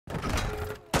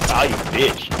Oh, you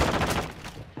bitch.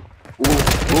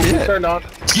 Ooh, turned on.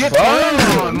 Get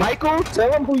on, Michael.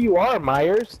 Tell him who you are,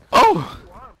 Myers. Oh.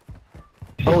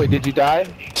 Oh wait, did you die?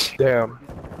 Damn.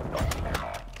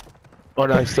 Oh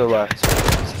no, he's still alive. He's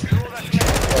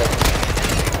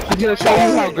gonna show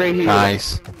you how great he is.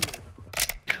 Nice.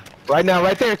 Right now,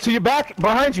 right there, to your back,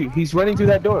 behind you. He's running through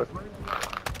that door.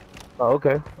 Oh,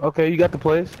 okay. Okay, you got the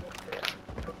place.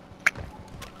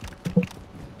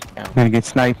 I'm gonna get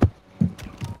sniped.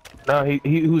 No,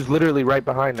 he was literally right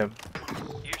behind him.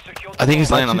 I think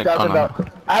he's laying on the corner.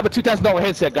 I have a $2,000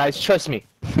 headset, guys. Trust me.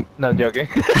 No, I'm joking.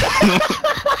 30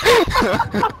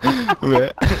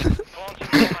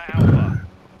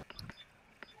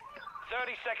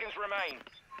 seconds remain.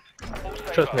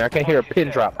 Trust me, I can hear a pin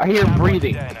drop. I hear him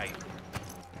breathing.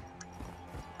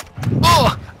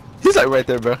 Oh! He's like right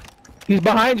there, bro. He's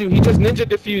behind you. He just ninja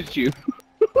diffused you.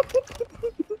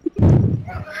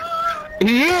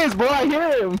 He is, bro. I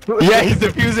hear him. Yeah, he's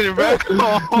defusing it, bro.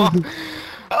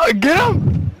 Oh, get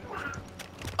him!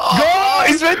 Oh,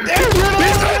 he's right there! He's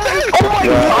right there! Oh my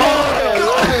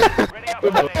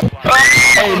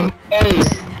god! Hey,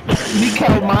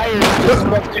 Mikael Myers just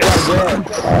fucked you guys up.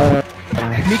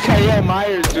 Mikael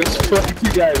Myers just fucked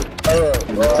you guys up.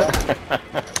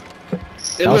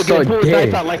 It look so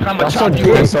gay. like I'm a That's so chop you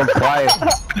gay, up. so quiet.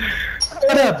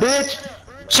 Shut up, bitch!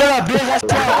 Shut up, bitch! That's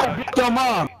bitch your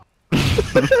mom!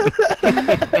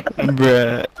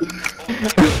 Bruh.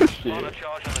 On a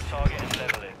charge on the target and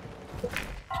leveling.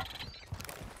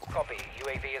 Copy.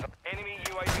 UAV is enemy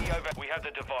UAV over. We have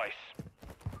the device.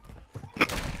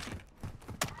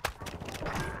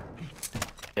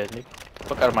 Yeah, Nick.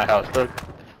 Fuck out of my house, bro.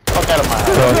 Fuck out of my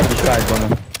house. Bro, get the side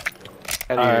button.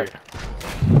 Out of here.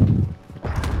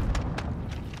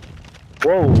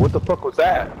 Whoa, what the fuck was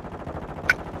that?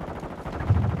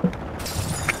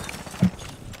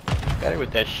 Got it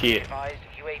with that shit. Advised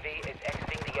UAV is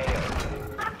exiting the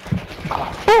AO.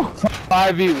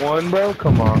 5v1, bro?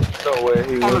 Come on. No way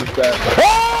he wins that.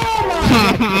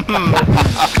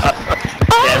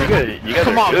 Damn, you guys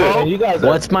Come are on, good. bro. You guys are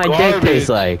What's my dick garbage. taste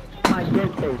like?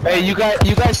 Hey, you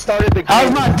guys started the game.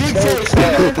 How's my dick taste,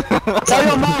 man? Tell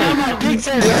your mom how my dick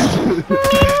taste.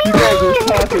 You guys are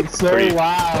talking so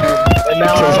loud. And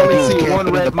now I only see one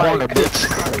red mic.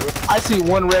 I see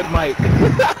one red mic.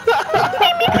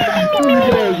 You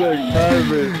guys are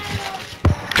garbage.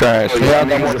 Trash.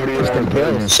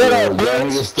 Shut up,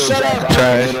 bitch. Shut up.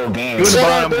 Trash. You the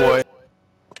bottom, boy.